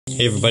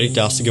Hey everybody,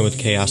 Dallas again with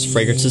Chaos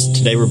Fragrances.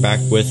 Today we're back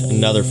with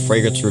another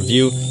fragrance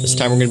review. This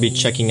time we're going to be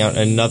checking out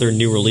another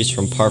new release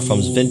from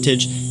Parfums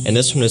Vintage, and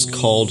this one is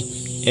called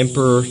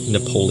Emperor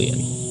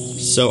Napoleon.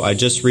 So I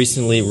just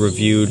recently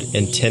reviewed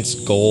Intense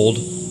Gold,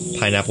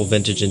 Pineapple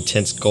Vintage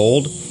Intense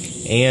Gold,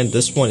 and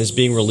this one is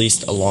being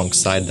released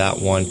alongside that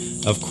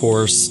one. Of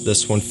course,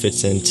 this one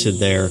fits into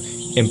their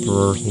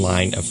Emperor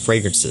line of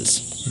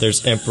fragrances.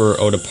 There's Emperor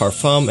Eau de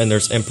Parfum and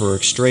there's Emperor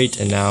Extrait,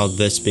 and now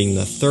this being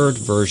the third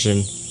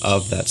version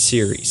of that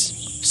series.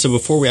 So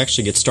before we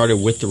actually get started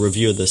with the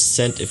review of this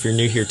scent, if you're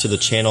new here to the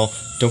channel,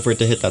 don't forget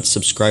to hit that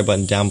subscribe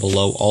button down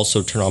below.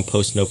 Also turn on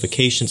post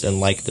notifications and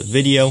like the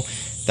video.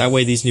 That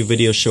way these new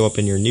videos show up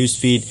in your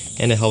newsfeed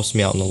and it helps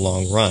me out in the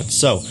long run.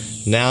 So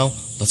now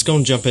let's go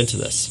and jump into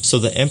this. So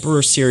the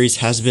Emperor series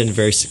has been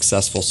very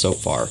successful so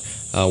far.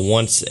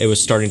 Once it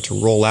was starting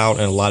to roll out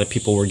and a lot of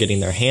people were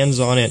getting their hands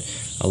on it,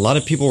 a lot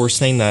of people were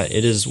saying that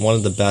it is one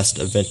of the best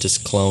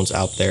Aventus clones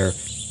out there,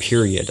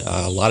 period.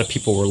 A lot of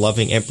people were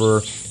loving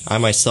Emperor. I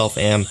myself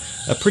am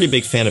a pretty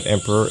big fan of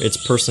Emperor. It's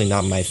personally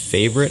not my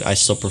favorite. I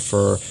still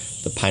prefer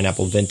the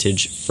Pineapple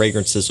Vintage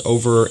fragrances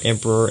over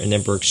Emperor and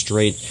Emperor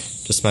Extrait,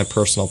 just my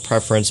personal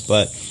preference,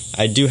 but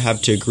I do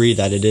have to agree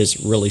that it is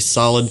really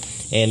solid.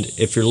 And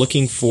if you're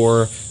looking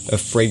for a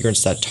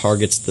fragrance that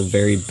targets the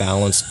very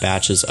balanced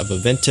batches of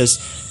Aventus,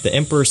 the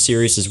Emperor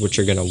series is what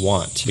you're going to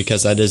want,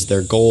 because that is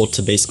their goal,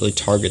 to basically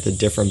target the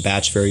different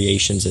batch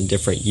variations in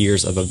different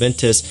years of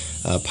Aventus.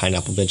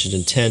 Pineapple Vintage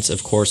Intense,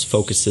 of course,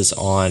 focuses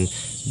on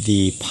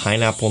the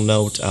pineapple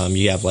note.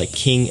 You have like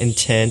King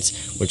Intense,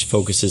 which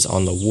focuses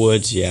on the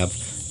woods. You have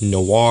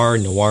Noir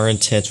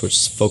Intense,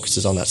 which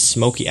focuses on that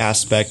smoky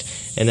aspect,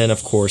 and then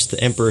of course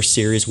the Emperor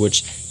series,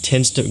 which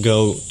tends to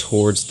go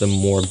towards the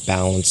more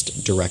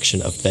balanced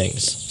direction of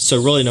things. So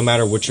really, no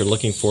matter what you're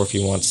looking for, if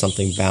you want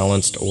something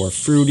balanced or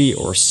fruity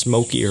or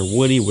smoky or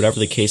woody, whatever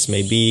the case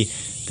may be,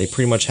 they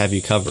pretty much have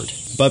you covered.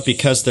 But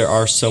because there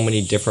are so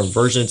many different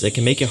versions, it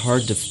can make it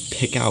hard to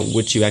pick out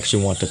which you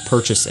actually want to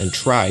purchase and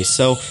try.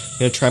 So I'm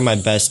going to try my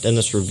best in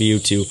this review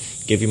to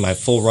give you my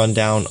full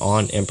rundown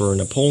on Emperor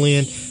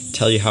Napoleon,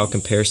 tell you how it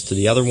compares to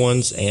the other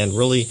ones, and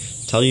really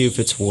tell you if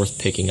it's worth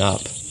picking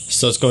up.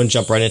 So let's go and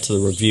jump right into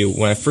the review.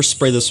 When I first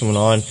spray this one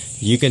on,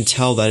 you can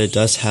tell that it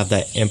does have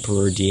that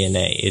Emperor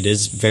DNA. It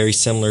is very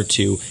similar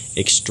to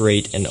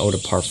Extrait and Eau de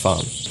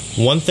Parfum.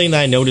 One thing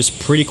that I noticed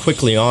pretty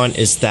quickly on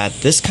is that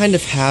this kind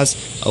of has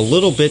a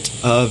little bit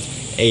of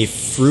a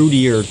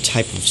fruitier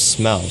type of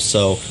smell.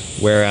 So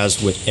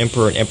whereas with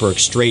Emperor and Emperor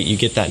Extrait, you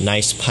get that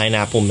nice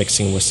pineapple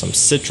mixing with some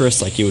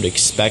citrus like you would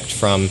expect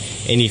from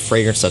any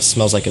fragrance that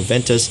smells like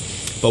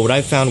Aventus. But what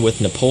I found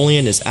with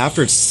Napoleon is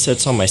after it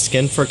sits on my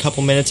skin for a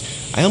couple minutes,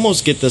 I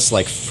almost get this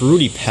like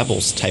fruity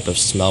pebbles type of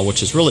smell,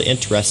 which is really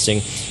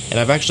interesting. And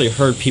I've actually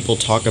heard people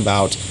talk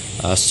about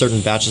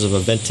certain batches of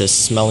Aventus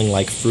smelling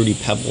like fruity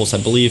pebbles. I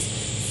believe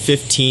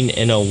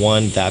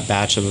 15N01, that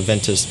batch of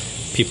Aventus,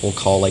 people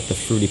call like the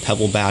Fruity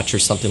Pebble batch or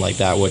something like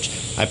that, which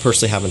I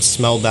personally haven't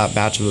smelled that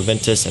batch of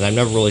Aventus, and I've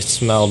never really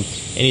smelled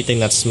anything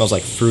that smells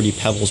like Fruity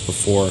Pebbles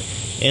before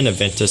in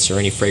Aventus or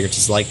any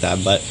fragrances like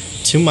that. But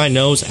to my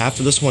nose,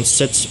 after this one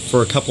sits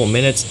for a couple of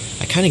minutes,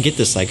 I kind of get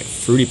this like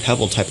Fruity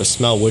Pebble type of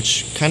smell,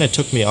 which kind of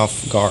took me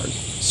off guard.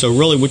 So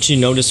really what you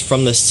notice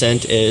from this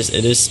scent is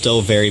it is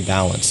still very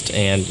balanced,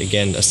 and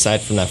again,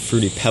 aside from that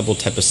Fruity Pebble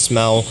type of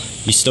smell,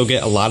 you still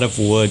get a lot of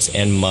woods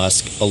and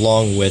musk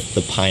along with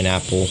the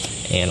pineapple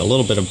and a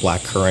little bit of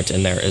blackcurrant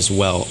in there as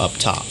well up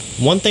top.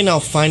 One thing I'll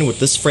find with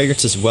this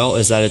fragrance as well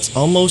is that it's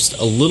almost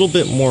a little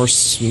bit more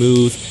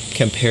smooth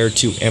compared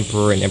to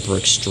Emperor and Emperor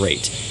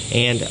Extrait.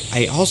 And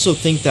I also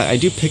think that I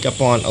do pick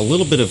up on a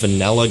little bit of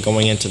vanilla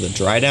going into the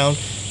dry down.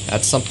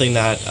 That's something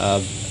that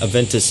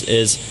Aventus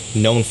is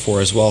known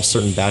for as well.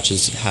 Certain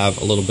batches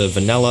have a little bit of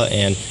vanilla,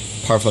 and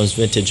Parfums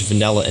Vintage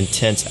Vanilla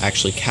Intense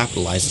actually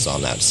capitalizes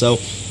on that. So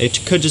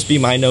it could just be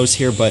my nose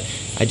here, but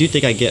I do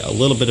think I get a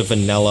little bit of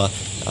vanilla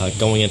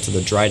going into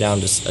the dry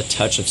down, just a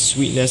touch of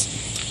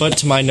sweetness. But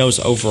to my nose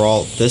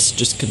overall, this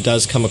just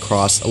does come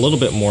across a little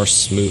bit more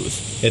smooth.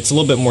 It's a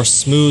little bit more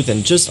smooth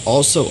and just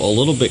also a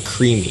little bit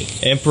creamy.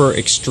 Emperor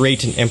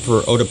Extrait and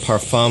Emperor Eau de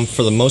Parfum,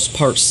 for the most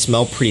part,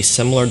 smell pretty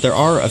similar. There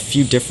are a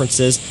few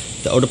differences.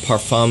 The Eau de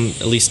Parfum,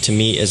 at least to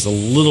me, is a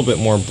little bit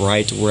more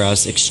bright,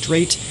 whereas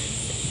Extrait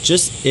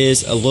just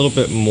is a little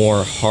bit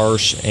more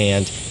harsh,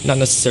 and not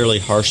necessarily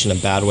harsh in a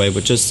bad way,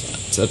 but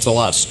just it's a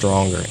lot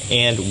stronger.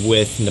 And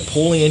with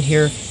Napoleon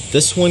here,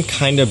 this one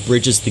kind of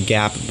bridges the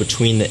gap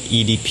between the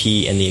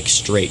EDP and the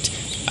Extrait.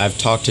 I've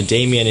talked to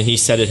Damien and he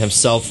said it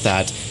himself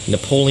that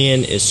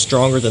Napoleon is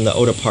stronger than the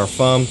Eau de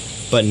Parfum,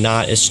 but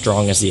not as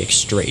strong as the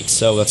Extrait.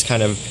 So that's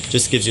kind of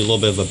just gives you a little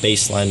bit of a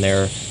baseline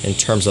there in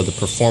terms of the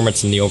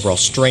performance and the overall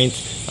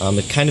strength.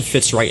 It kind of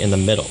fits right in the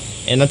middle.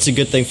 And that's a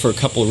good thing for a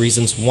couple of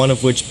reasons, one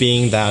of which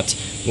being that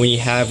when you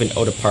have an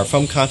eau de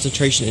parfum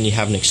concentration and you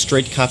have an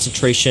extrait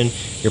concentration,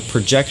 your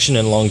projection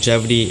and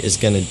longevity is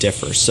going to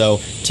differ. So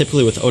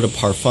typically with eau de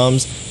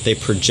parfums, they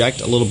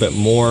project a little bit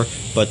more,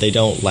 but they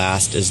don't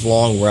last as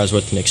long, whereas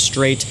with an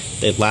extrait,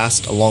 they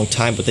last a long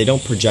time, but they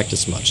don't project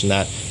as much, and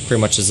that pretty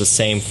much is the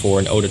same for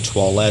an eau de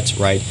toilette,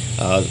 right?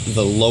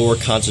 The lower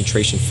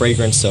concentration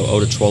fragrance, so eau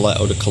de toilette,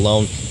 eau de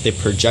cologne, they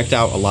project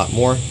out a lot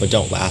more, but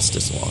don't last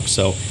as long.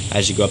 So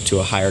as you go up to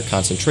a higher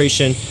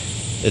concentration,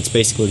 it's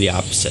basically the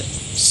opposite.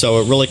 So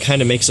it really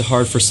kind of makes it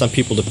hard for some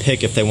people to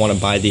pick if they want to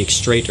buy the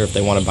extrait or if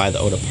they want to buy the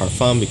eau de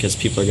parfum, because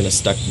people are going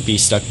to be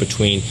stuck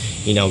between,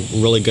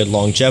 really good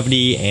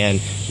longevity and,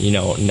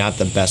 not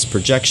the best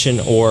projection,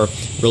 or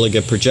really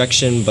good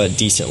projection but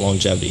decent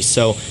longevity.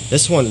 So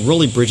this one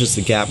really bridges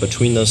the gap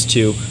between those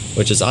two,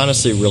 which is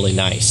honestly really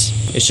nice.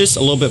 It's just a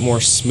little bit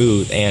more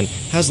smooth and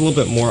has a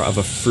little bit more of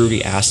a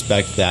fruity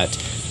aspect that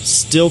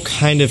still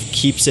kind of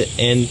keeps it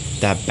in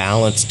that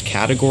balanced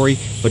category,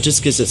 but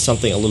just gives it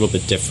something a little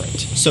bit different.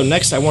 So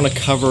next I want to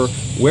cover,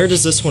 where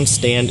does this one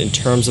stand in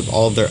terms of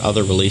all of their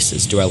other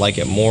releases? Do I like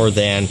it more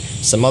than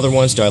some other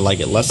ones? Do I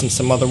like it less than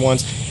some other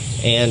ones?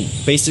 And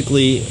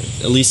basically,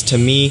 at least to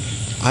me,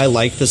 I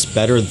like this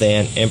better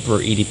than Emperor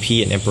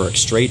EDP and Emperor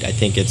Extrait. I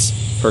think it's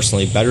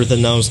personally better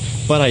than those,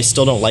 but I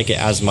still don't like it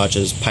as much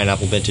as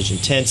Pineapple Vintage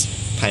Intense,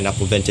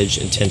 Pineapple Vintage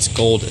Intense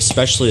Gold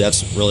especially.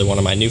 That's really one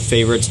of my new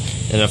favorites.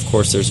 And of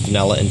course there's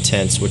Vanilla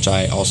Intense, which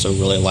I also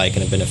really like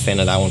and have been a fan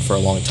of that one for a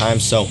long time.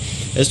 So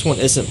this one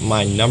isn't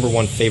my number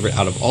one favorite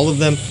out of all of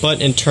them,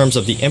 but in terms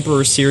of the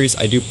Emperor series,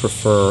 I do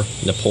prefer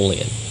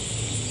Napoleon.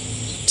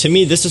 To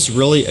me, this is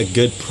really a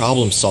good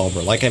problem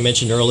solver. Like I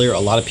mentioned earlier, a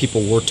lot of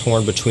people were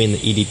torn between the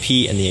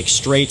EDP and the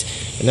Extrait,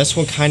 and this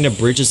one kind of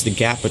bridges the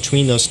gap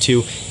between those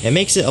two and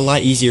makes it a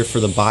lot easier for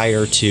the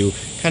buyer to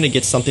kind of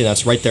get something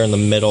that's right there in the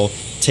middle,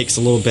 takes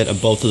a little bit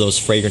of both of those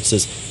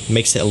fragrances,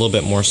 makes it a little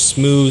bit more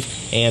smooth,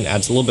 and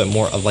adds a little bit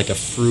more of like a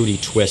fruity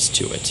twist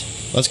to it.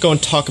 Let's go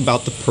and talk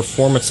about the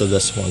performance of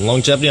this one.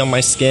 Longevity on my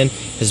skin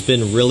has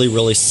been really,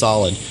 really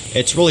solid.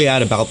 It's really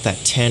at about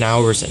that 10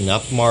 hours and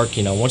up mark.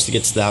 Once it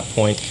gets to that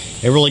point,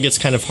 it really gets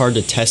kind of hard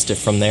to test it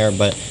from there,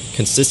 but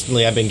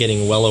consistently I've been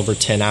getting well over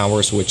 10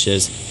 hours, which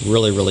is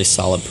really, really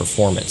solid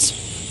performance.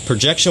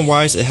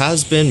 Projection-wise, it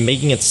has been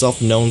making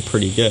itself known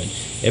pretty good.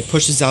 It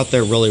pushes out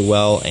there really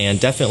well and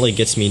definitely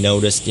gets me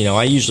noticed.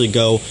 I usually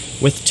go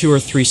with 2 or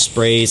 3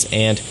 sprays,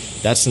 and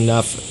that's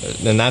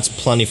enough, and that's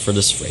plenty for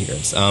this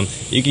fragrance.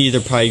 You can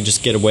either probably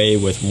just get away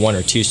with 1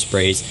 or 2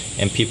 sprays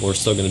and people are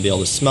still going to be able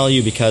to smell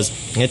you, because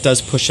it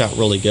does push out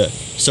really good.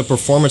 So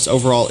performance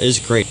overall is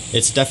great.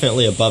 It's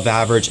definitely above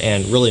average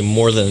and really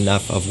more than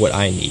enough of what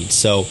I need.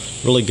 So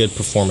really good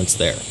performance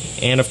there.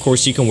 And of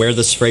course you can wear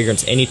this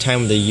fragrance any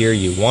time of the year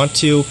you want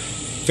to.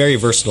 Very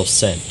versatile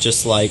scent,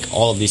 just like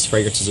all of these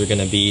fragrances are going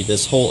to be.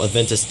 This whole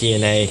Aventus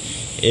DNA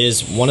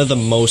is one of the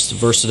most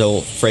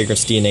versatile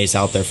fragrance DNAs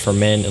out there for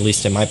men, at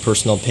least in my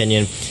personal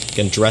opinion. You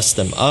can dress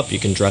them up, you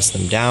can dress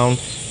them down.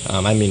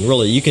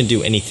 Really, you can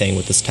do anything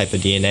with this type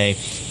of DNA.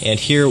 And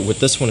here with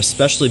this one,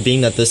 especially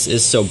being that this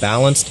is so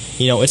balanced,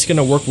 it's going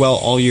to work well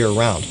all year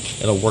round.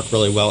 It'll work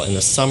really well in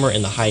the summer,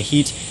 in the high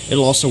heat.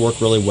 It'll also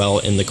work really well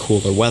in the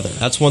cooler weather.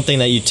 That's one thing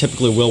that you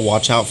typically will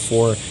watch out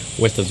for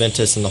with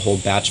Aventus and the whole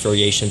batch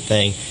variation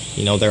thing.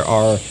 There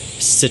are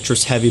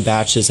citrus heavy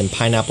batches and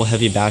pineapple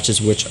heavy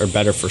batches, which are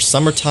better for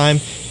summertime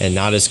and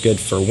not as good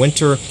for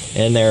winter,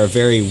 and there are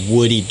very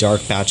woody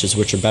dark batches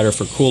which are better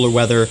for cooler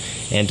weather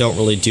and don't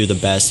really do the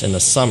best in the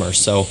summer.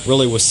 So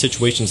really with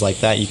situations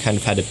like that, you kind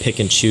of had to pick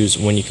and choose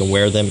when you can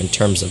wear them in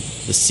terms of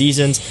the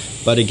seasons.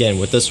 But again,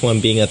 with this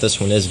one, being that this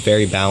one is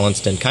very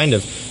balanced and kind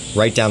of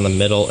right down the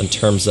middle in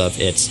terms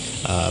of its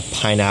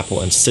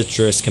pineapple and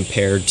citrus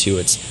compared to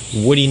its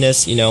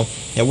woodiness,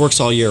 it works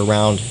all year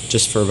round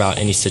just for about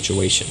any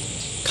situation.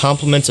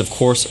 Compliments, of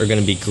course, are going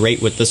to be great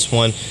with this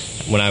one.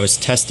 When I was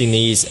testing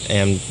these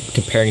and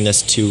comparing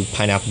this to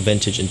Pineapple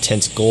Vintage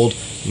Intense Gold,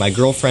 my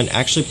girlfriend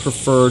actually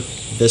preferred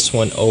this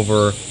one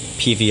over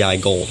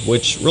PVI Gold,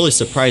 which really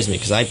surprised me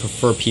because I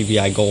prefer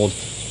PVI Gold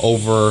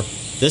over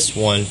this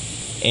one.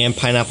 And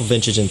Pineapple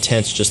Vintage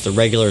Intense, just the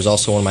regular, is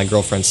also one of my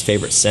girlfriend's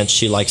favorite scents.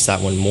 She likes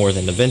that one more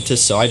than the Aventus,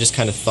 so I just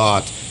kind of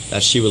thought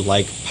that she would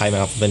like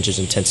Pineapple Vintage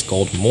Intense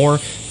Gold more,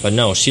 but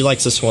no, she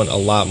likes this one a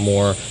lot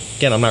more.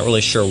 Again, I'm not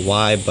really sure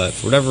why, but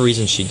for whatever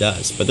reason she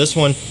does. But this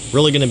one,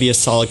 really going to be a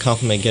solid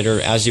compliment getter,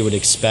 as you would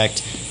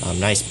expect.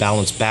 Nice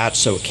balanced batch,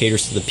 so it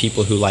caters to the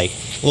people who like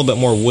a little bit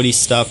more woody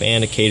stuff,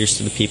 and it caters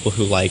to the people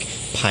who like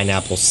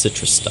pineapple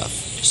citrus stuff.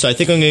 So I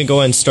think I'm going to go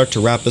ahead and start to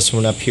wrap this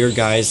one up here,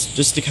 guys.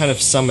 Just to kind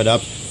of sum it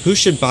up, who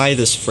should buy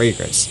this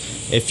fragrance?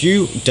 If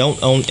you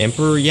don't own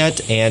Emperor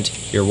yet and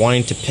you're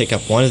wanting to pick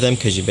up one of them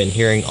because you've been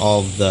hearing all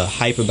of the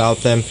hype about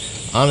them,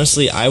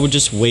 honestly, I would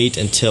just wait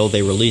until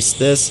they release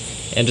this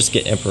and just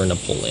get Emperor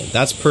Napoleon.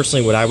 That's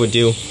personally what I would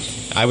do.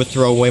 I would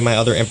throw away my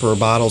other Emperor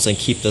bottles and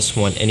keep this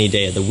one any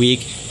day of the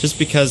week, just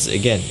because,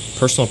 again,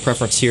 personal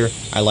preference here,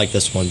 I like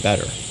this one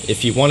better.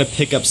 If you want to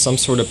pick up some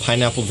sort of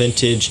Pineapple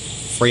Vintage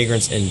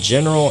fragrance in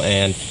general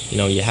and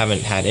you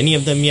haven't had any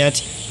of them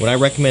yet, would I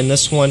recommend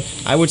this one?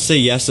 I would say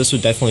yes, this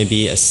would definitely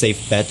be a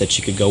safe bet that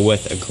you could go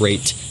with, a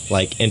great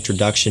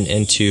introduction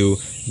into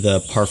the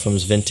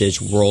Parfums vintage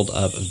world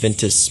of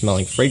vintage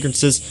smelling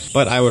fragrances.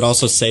 But I would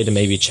also say to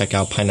maybe check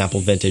out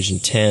Pineapple Vintage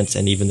Intense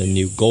and even the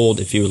new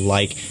Gold if you would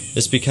like,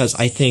 just because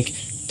I think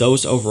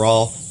those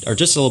overall are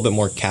just a little bit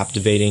more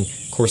captivating.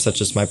 Of course, that's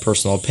just my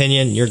personal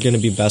opinion. You're going to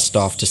be best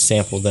off to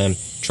sample them,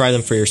 try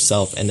them for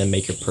yourself, and then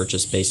make your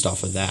purchase based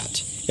off of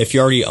that. If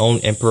you already own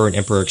Emperor and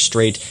Emperor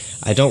Straight,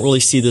 I don't really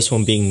see this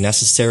one being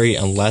necessary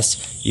unless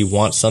you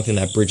want something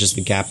that bridges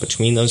the gap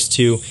between those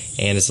two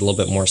and is a little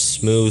bit more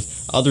smooth.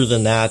 Other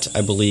than that,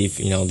 I believe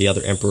the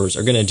other Emperors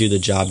are going to do the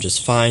job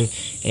just fine,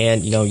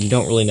 and you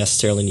don't really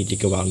necessarily need to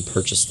go out and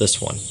purchase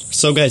this one.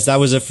 So guys, that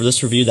was it for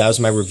this review. That was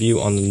my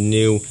review on the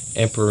new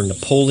Emperor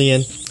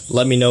Napoleon.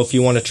 Let me know if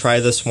you want to try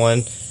this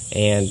one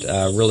and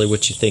really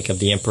what you think of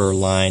the Emperor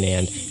line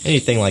and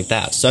anything like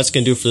that. So that's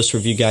going to do it for this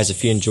review, guys.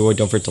 If you enjoyed,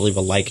 don't forget to leave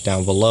a like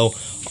down below.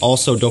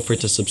 Also, don't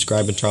forget to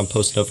subscribe and turn on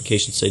post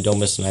notifications so you don't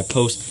miss when I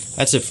post.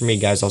 That's it for me,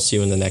 guys. I'll see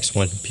you in the next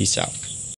one. Peace out.